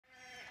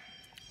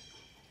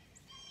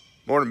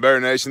Morning, Bear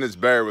Nation. It's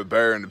Bear with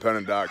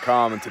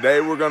BearIndependent.com, and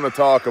today we're going to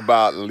talk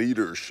about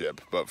leadership.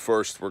 But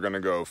first, we're going to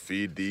go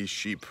feed these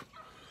sheep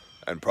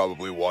and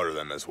probably water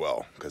them as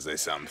well because they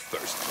sound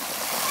thirsty.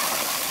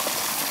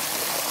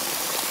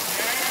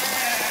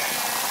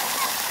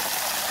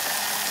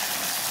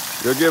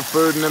 You'll get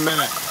food in a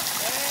minute.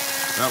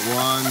 That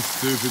one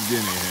stupid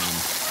guinea hen.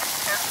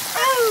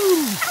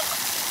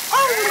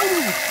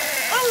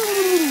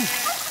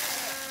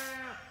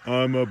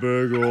 I'm a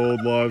big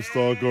old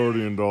livestock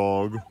guardian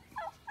dog.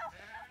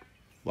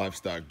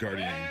 Livestock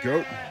guardian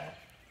goat.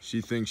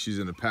 She thinks she's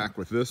in a pack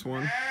with this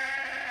one.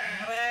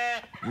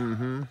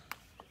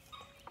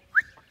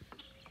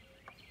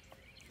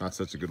 Not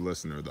such a good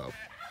listener though.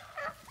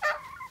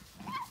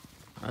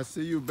 I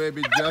see you,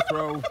 baby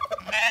Jethro.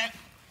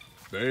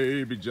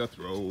 Baby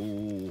Jethro.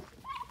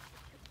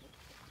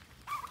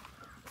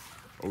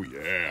 Oh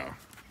yeah.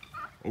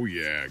 Oh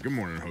yeah. Good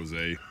morning,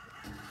 Jose.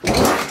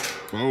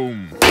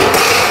 Boom.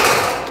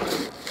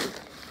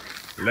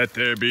 Let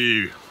there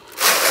be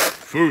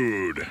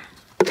food.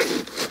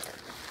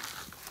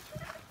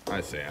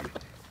 Hi, Sam.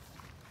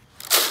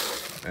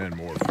 And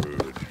more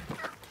food.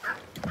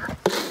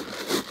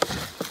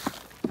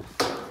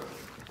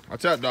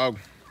 Watch out, dog.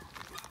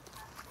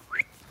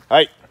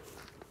 Hey.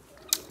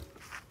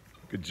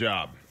 Good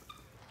job.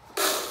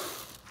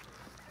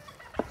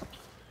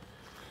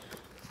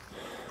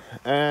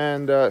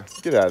 And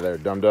get out of there,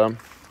 dum-dum.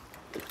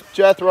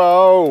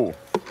 Jethro!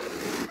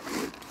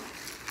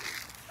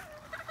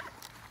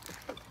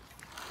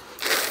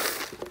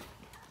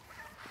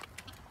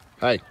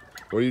 Hey,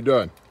 what are you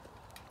doing?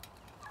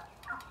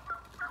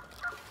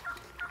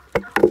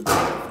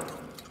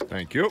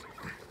 Thank you.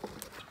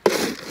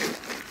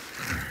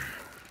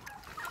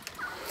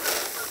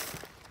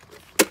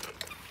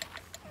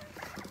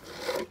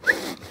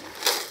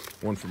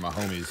 One for my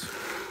homies.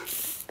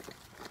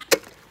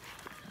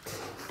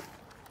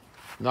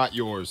 Not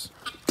yours.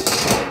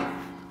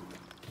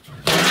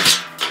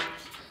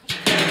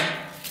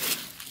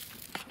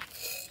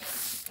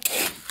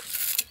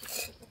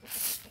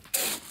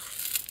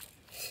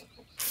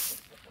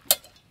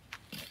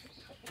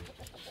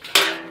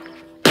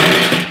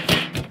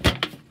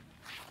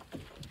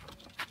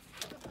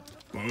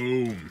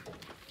 Boom.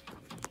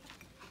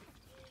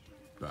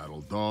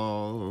 Battle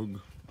dog.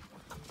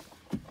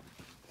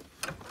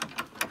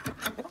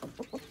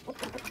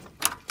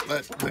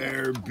 Let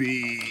there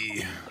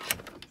be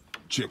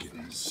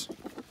chickens.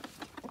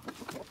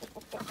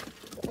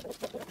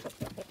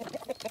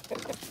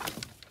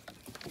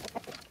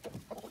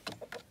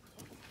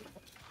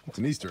 It's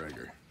an Easter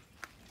egger.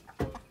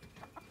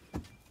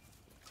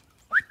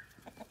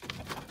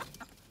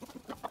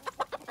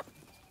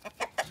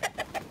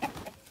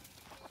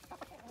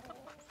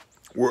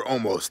 We're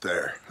almost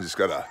there. We just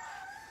gotta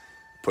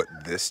put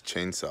this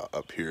chainsaw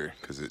up here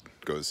because it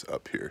goes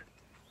up here.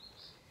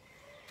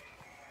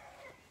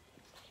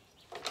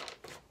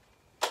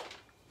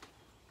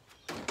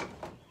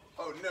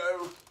 Oh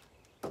no!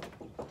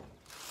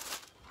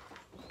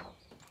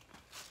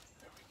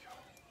 There we go.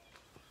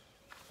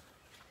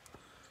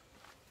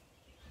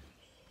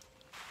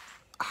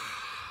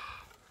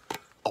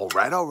 All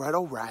right, all right,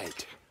 all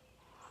right.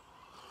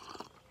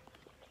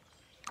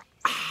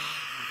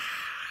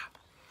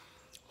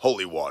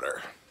 Holy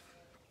water.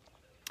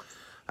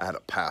 I had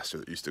a pastor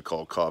that used to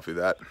call coffee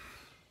that.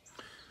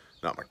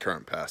 Not my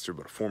current pastor,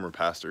 but a former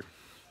pastor.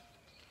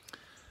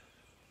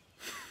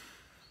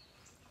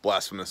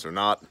 Blasphemous or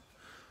not,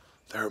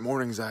 there are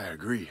mornings I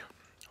agree.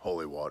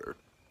 Holy water.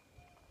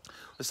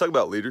 Let's talk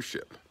about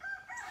leadership.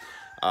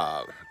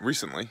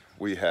 Recently,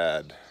 we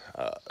had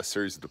a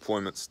series of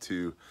deployments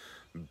to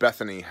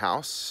Bethany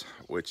House,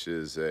 which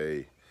is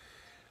a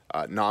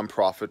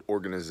nonprofit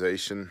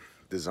organization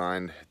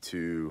designed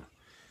to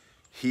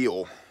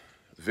heal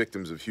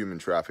victims of human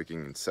trafficking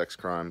and sex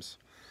crimes.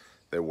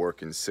 They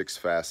work in 6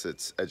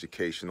 facets: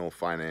 educational,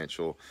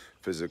 financial,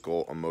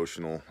 physical,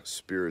 emotional,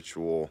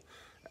 spiritual,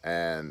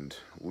 and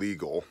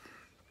legal,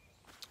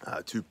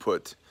 to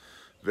put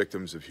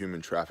victims of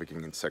human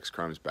trafficking and sex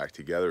crimes back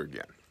together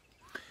again.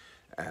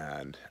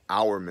 And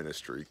our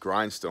ministry,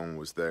 Grindstone,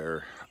 was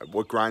there.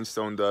 What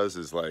Grindstone does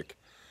is, like,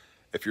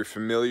 if you're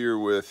familiar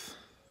with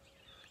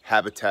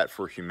Habitat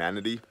for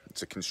Humanity,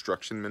 it's a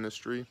construction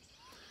ministry.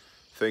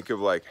 Think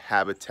of like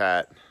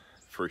Habitat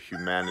for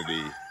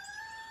Humanity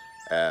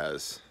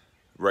as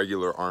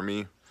regular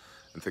army,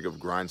 and think of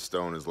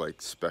Grindstone as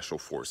like special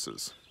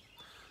forces.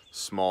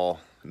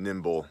 Small,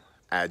 nimble,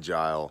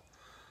 agile,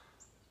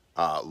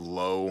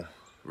 low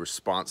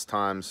response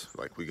times,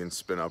 like we can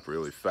spin up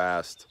really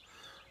fast.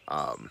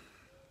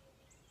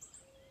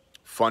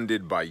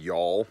 Funded by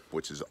y'all,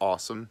 which is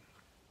awesome,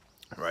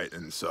 right?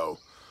 And so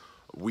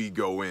we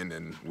go in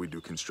and we do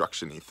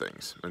construction-y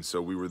things. And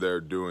so we were there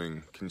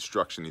doing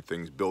construction-y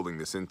things, building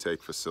this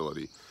intake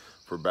facility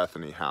for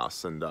Bethany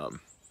House. And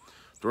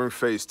during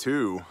phase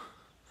 2,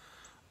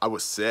 I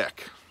was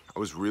sick. I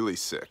was really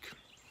sick.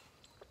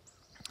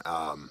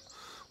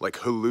 Like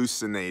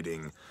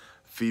hallucinating,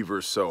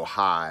 fever so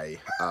high.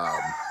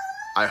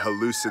 I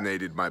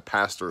hallucinated my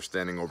pastor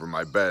standing over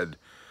my bed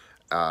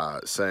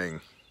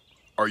saying,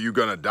 "Are you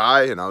gonna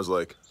die?" And I was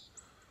like,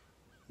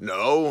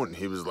 "No." And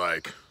he was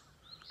like,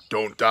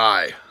 "Don't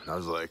die." And I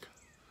was like,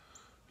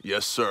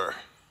 "Yes, sir."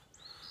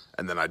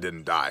 And then I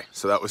didn't die.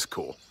 So that was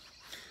cool.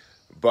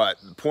 But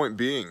the point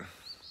being,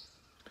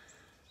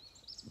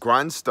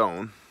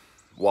 Grindstone,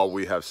 while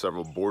we have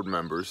several board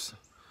members,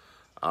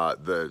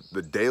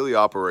 the daily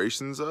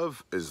operations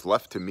of is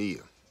left to me.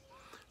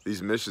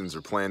 These missions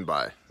are planned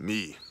by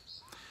me.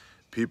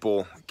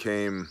 People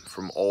came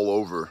from all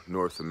over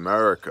North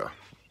America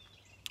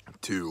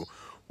to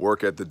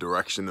work at the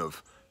direction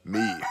of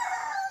me.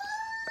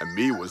 And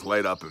me was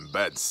laid up in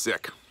bed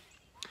sick.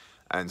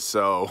 And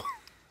so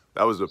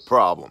that was a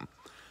problem.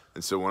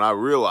 And so when I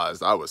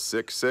realized I was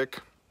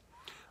sick,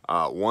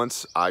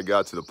 once I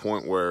got to the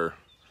point where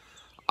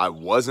I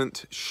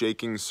wasn't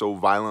shaking so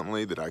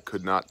violently that I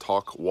could not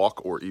talk,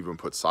 walk, or even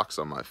put socks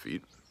on my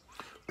feet,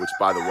 which,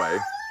 by the way,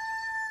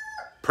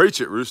 preach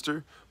it,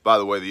 Rooster. By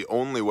the way, the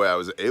only way I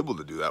was able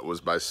to do that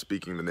was by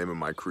speaking the name of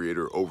my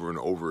creator over and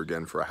over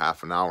again for a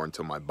half an hour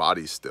until my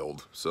body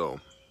stilled. So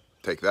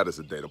take that as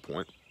a data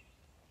point.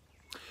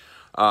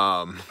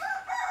 I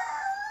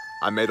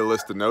made a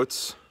list of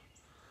notes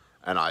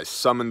and I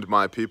summoned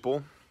my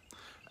people,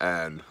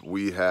 and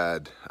we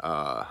had,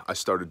 I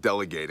started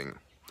delegating,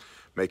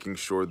 making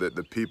sure that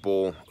the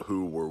people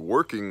who were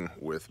working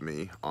with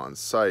me on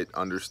site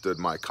understood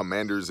my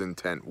commander's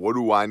intent. What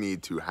do I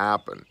need to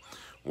happen?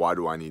 Why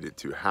do I need it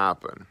to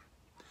happen?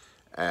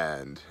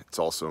 And it's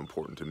also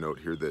important to note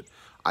here that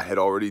I had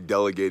already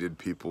delegated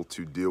people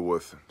to deal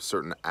with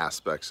certain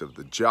aspects of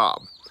the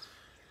job.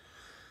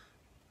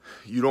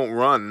 You don't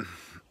run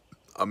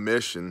a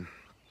mission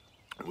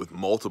with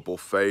multiple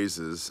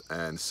phases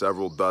and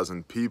several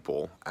dozen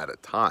people at a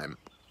time,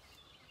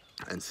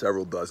 and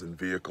several dozen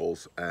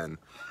vehicles and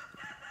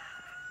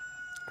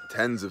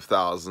tens of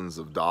thousands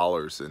of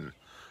dollars in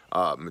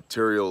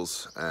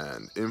materials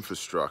and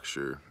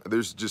infrastructure.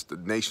 There's just a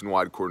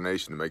nationwide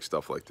coordination to make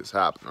stuff like this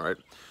happen, right?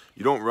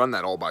 You don't run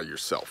that all by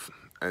yourself.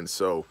 And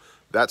so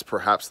that's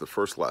perhaps the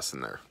first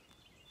lesson there.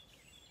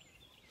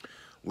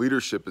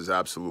 Leadership is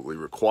absolutely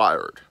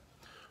required,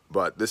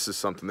 but this is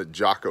something that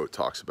Jocko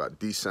talks about,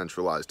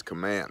 decentralized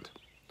command.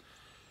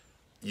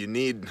 You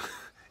need,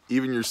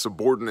 even your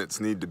subordinates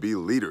need to be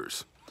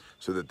leaders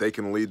so that they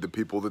can lead the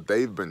people that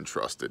they've been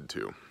trusted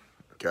to,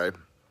 okay?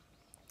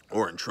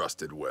 Or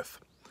entrusted with.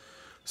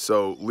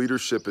 So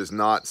leadership is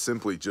not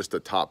simply just a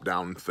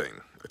top-down thing.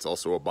 It's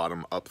also a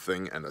bottom-up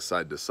thing and a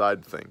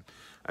side-to-side thing.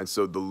 And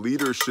so the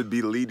leader should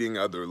be leading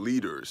other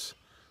leaders.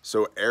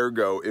 So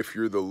ergo, if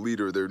you're the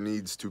leader, there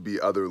needs to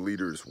be other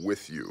leaders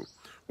with you.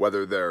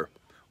 Whether they're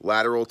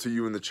lateral to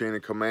you in the chain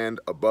of command,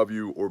 above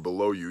you or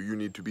below you, you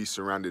need to be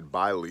surrounded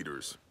by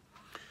leaders.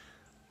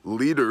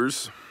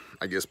 Leaders,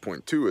 I guess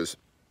point 2 is,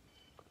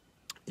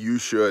 you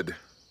should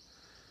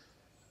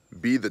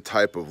be the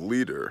type of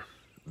leader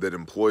that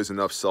employs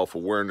enough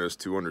self-awareness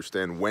to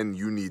understand when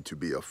you need to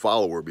be a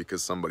follower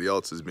because somebody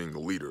else is being the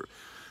leader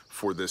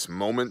for this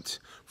moment,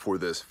 for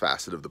this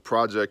facet of the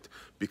project,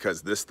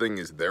 because this thing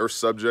is their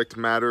subject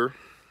matter,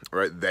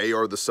 right? They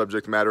are the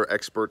subject matter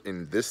expert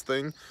in this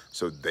thing,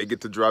 so they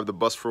get to drive the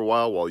bus for a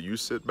while you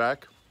sit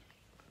back.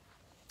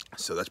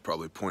 So that's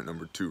probably point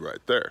number 2 right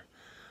there.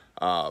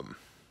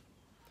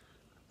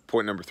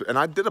 Point number 3, and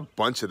I did a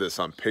bunch of this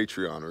on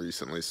Patreon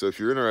recently, so if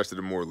you're interested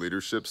in more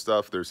leadership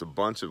stuff, there's a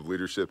bunch of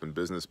leadership and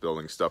business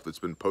building stuff that's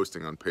been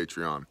posting on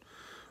Patreon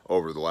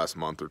over the last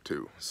month or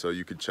 2, so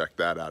you can check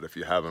that out if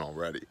you haven't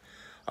already.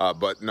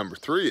 But number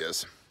 3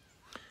 is,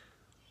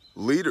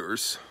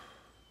 leaders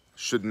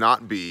should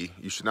not be,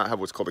 you should not have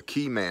what's called a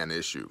key man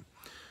issue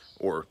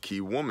or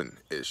key woman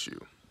issue,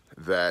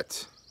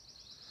 that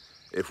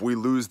if we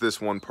lose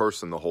this one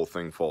person, the whole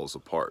thing falls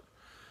apart.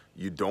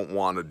 You don't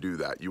want to do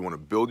that. You want to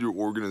build your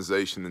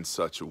organization in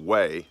such a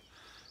way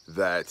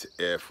that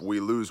if we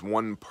lose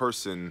one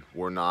person,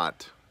 we're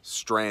not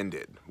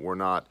stranded. We're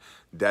not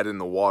dead in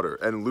the water.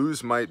 And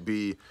lose might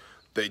be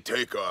they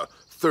take a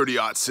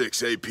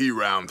 30-06 AP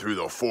round through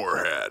the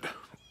forehead,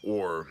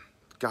 or,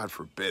 God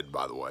forbid,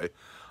 by the way,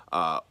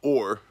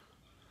 or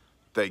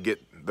they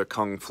get the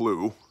Kung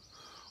Flu,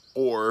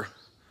 or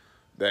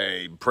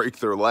they break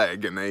their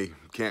leg and they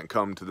can't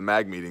come to the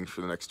MAG meetings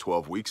for the next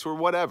 12 weeks or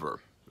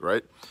whatever.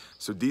 Right?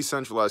 So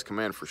decentralized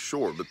command for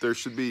sure, but there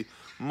should be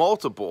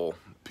multiple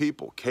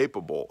people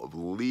capable of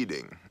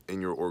leading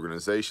in your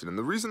organization. And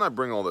the reason I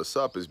bring all this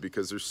up is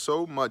because there's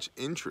so much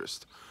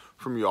interest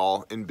from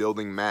y'all in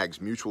building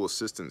MAGs, mutual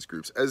assistance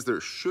groups, as there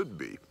should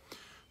be,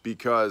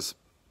 because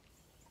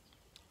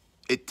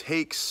it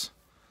takes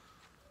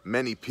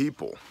many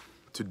people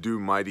to do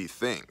mighty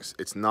things.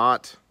 It's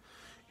not,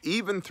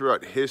 even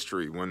throughout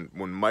history, when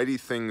mighty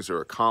things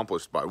are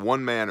accomplished by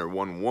one man or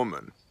one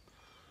woman,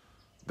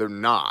 they're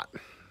not.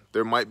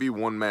 There might be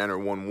one man or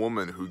one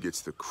woman who gets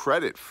the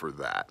credit for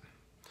that,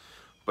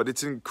 but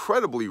it's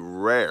incredibly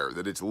rare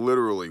that it's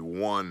literally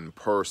one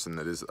person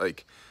that is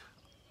like,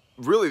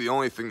 really the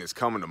only thing that's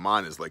coming to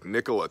mind is like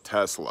Nikola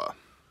Tesla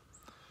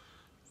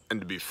And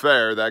to be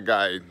fair, that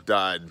guy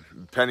died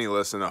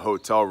penniless in a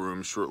hotel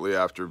room shortly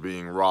after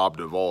being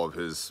robbed of all of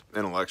his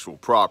intellectual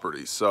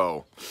property.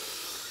 So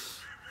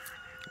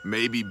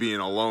maybe being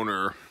a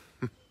loner,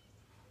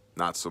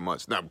 not so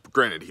much. Now,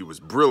 granted, he was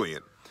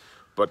brilliant,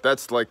 but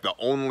that's like the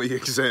only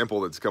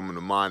example that's coming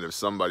to mind of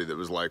somebody that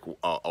was like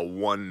a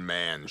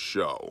one-man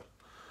show.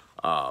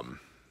 And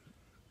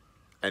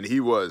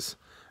he was,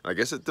 I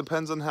guess it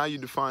depends on how you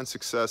define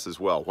success as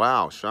well.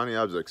 Wow, shiny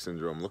object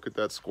syndrome, look at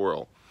that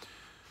squirrel.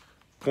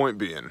 Point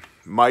being,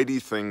 mighty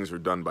things are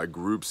done by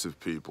groups of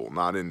people,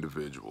 not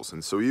individuals.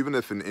 And so even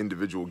if an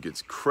individual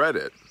gets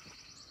credit,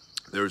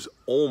 there's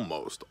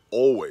almost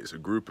always a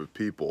group of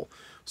people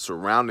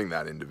surrounding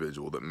that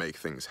individual that make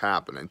things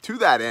happen. And to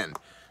that end,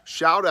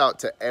 shout out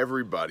to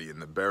everybody in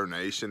the Bear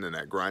Nation and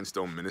at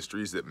Grindstone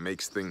Ministries that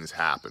makes things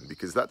happen,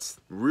 because that's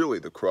really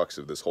the crux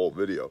of this whole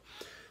video,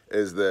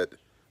 is that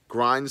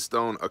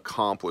Grindstone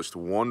accomplished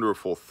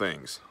wonderful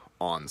things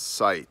on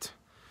site.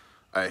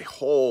 A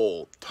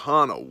whole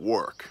ton of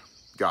work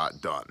got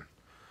done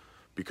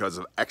because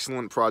of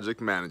excellent project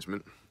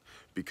management,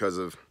 because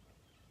of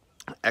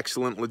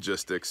excellent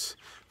logistics,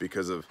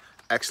 because of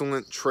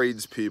excellent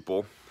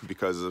tradespeople,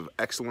 because of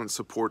excellent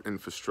support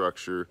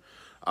infrastructure,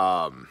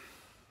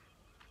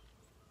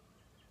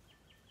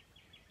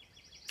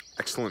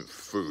 excellent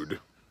food.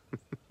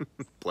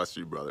 Bless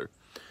you, brother.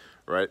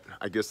 Right?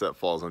 I guess that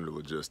falls under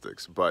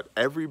logistics, but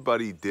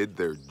everybody did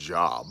their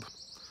job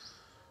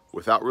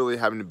without really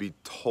having to be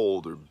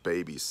told or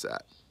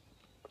babysat,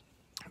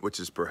 which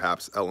is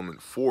perhaps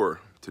element 4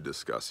 to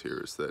discuss here,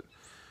 is that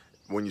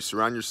when you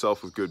surround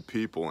yourself with good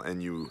people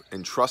and you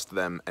entrust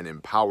them and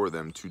empower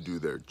them to do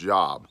their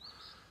job,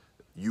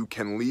 you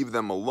can leave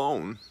them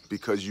alone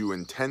because you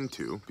intend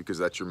to, because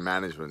that's your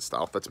management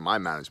style. That's my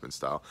management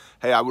style.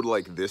 Hey, I would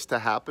like this to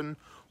happen.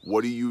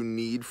 What do you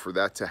need for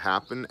that to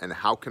happen? And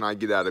how can I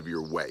get out of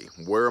your way?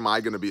 Where am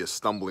I going to be a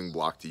stumbling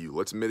block to you?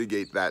 Let's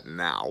mitigate that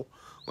now.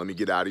 Let me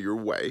get out of your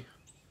way.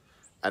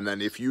 And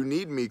then if you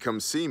need me, come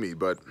see me.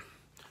 But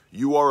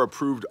you are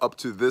approved up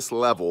to this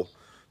level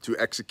to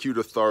execute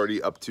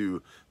authority up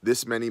to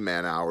this many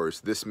man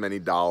hours, this many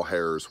doll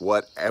hairs,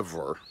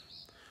 whatever.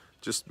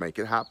 Just make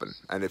it happen.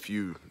 And if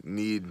you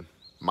need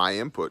my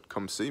input,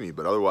 come see me.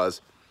 But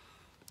otherwise,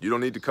 you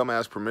don't need to come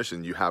ask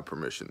permission. You have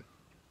permission.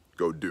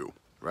 Go do,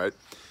 right?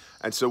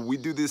 And so we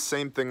do this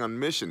same thing on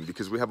mission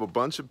because we have a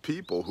bunch of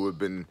people who have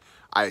been,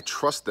 I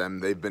trust them,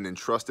 they've been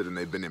entrusted and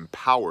they've been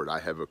empowered. I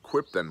have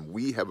equipped them,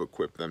 we have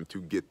equipped them to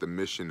get the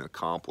mission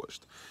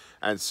accomplished.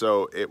 And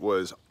so it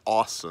was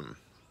awesome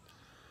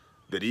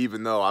that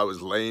even though I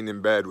was laying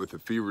in bed with a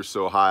fever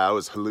so high, I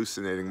was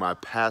hallucinating my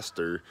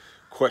pastor,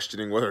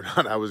 questioning whether or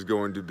not I was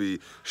going to be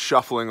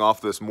shuffling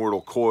off this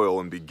mortal coil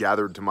and be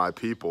gathered to my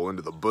people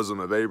into the bosom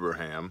of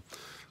Abraham.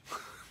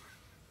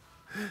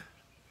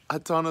 A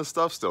ton of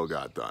stuff still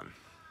got done.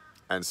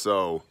 And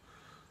so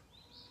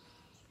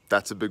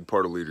that's a big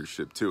part of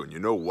leadership too. And you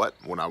know what?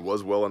 When I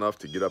was well enough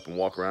to get up and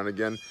walk around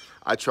again,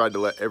 I tried to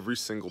let every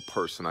single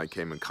person I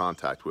came in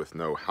contact with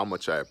know how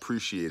much I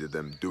appreciated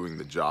them doing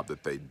the job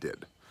that they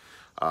did.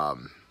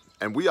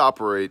 And we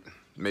operate,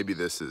 maybe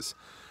this is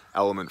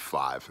element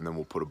 5, and then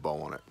we'll put a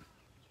bow on it.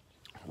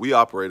 We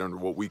operate under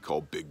what we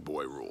call big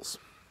boy rules,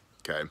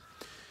 okay?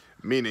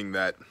 Meaning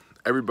that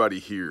everybody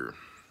here,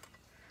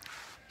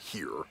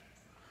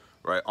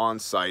 right, on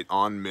site,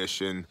 on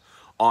mission,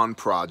 on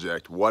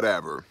project,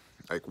 whatever,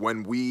 like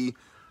when we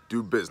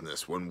do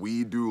business, when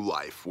we do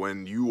life,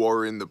 when you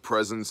are in the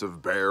presence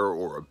of Bear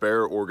or a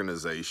Bear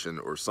organization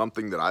or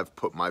something that I've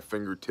put my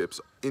fingertips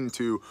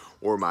into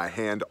or my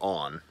hand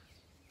on,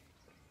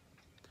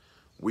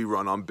 we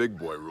run on big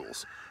boy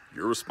rules.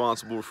 You're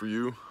responsible for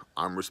you,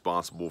 I'm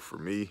responsible for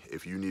me.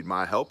 If you need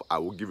my help, I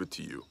will give it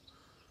to you.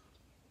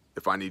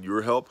 If I need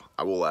your help,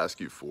 I will ask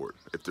you for it.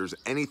 If there's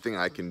anything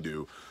I can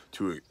do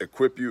to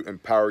equip you,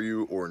 empower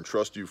you, or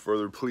entrust you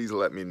further, please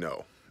let me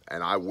know.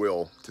 And I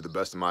will, to the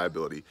best of my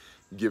ability,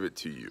 give it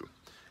to you.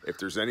 If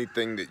there's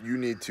anything that you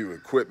need to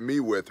equip me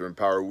with or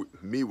empower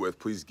me with,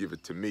 please give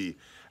it to me.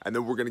 And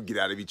then we're gonna get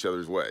out of each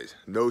other's ways.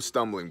 No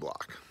stumbling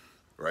block,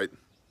 right?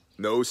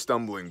 No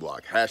stumbling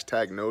block.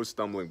 Hashtag no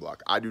stumbling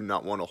block. I do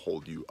not want to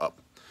hold you up,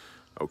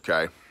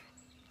 okay?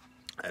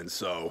 And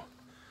so,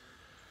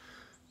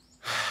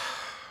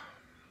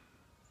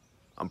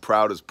 I'm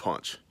proud as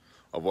punch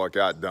of what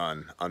got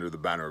done under the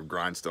banner of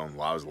Grindstone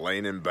while I was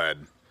laying in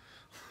bed,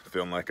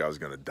 feeling like I was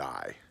gonna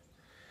die.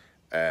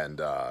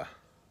 And I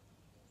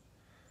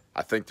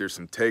think there's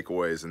some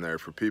takeaways in there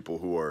for people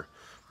who are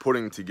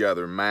putting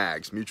together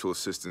MAGs, mutual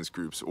assistance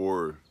groups,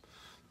 or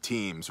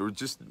teams, or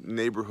just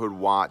neighborhood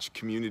watch,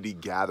 community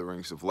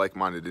gatherings of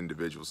like-minded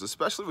individuals,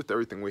 especially with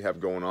everything we have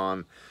going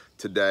on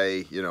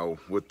today, you know,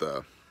 with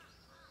the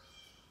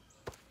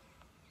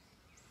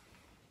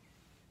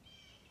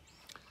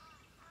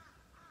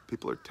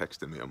people are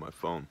texting me on my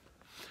phone.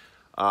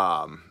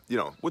 You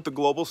know, with the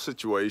global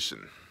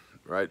situation,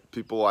 right?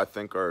 People, I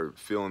think, are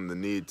feeling the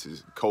need to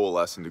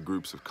coalesce into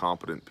groups of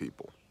competent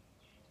people.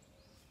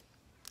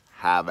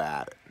 Have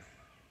at it.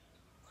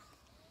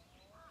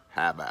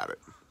 Have at it.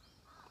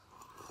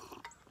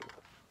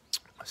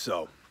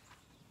 So,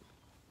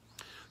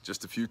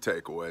 just a few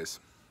takeaways.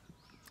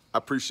 I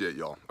appreciate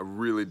y'all. I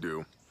really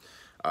do.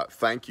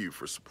 Thank you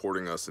for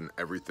supporting us in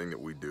everything that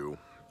we do.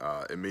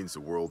 It means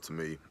the world to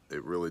me.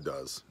 It really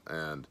does.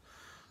 And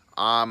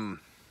I'm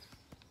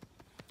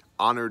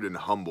honored and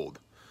humbled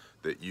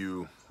that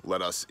you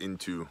let us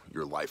into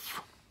your life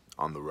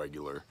on the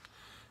regular.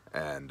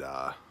 And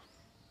I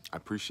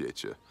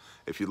appreciate you.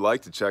 If you'd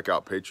like to check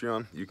out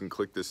Patreon, you can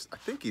click this. I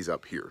think he's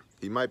up here.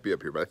 He might be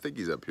up here, but I think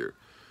he's up here.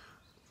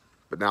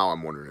 But now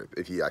I'm wondering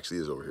if he actually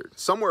is over here.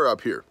 Somewhere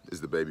up here is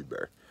the baby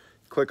bear.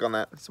 Click on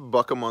that. It's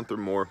 $1 a month or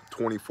more.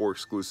 24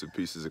 exclusive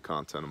pieces of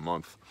content a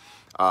month.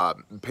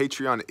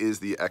 Patreon is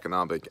the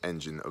economic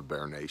engine of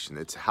Bear Nation.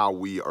 It's how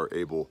we are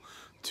able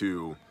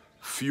to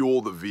fuel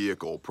the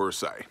vehicle per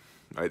se.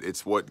 Right?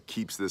 It's what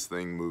keeps this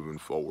thing moving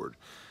forward.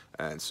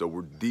 And so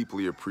we're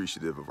deeply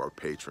appreciative of our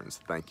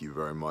patrons. Thank you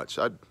very much.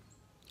 I'd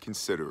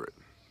consider it.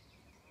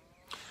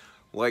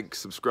 Like,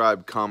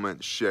 subscribe,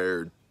 comment,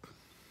 share.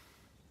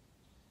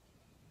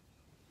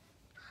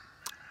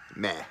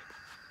 Nah.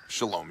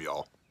 Shalom,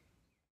 y'all.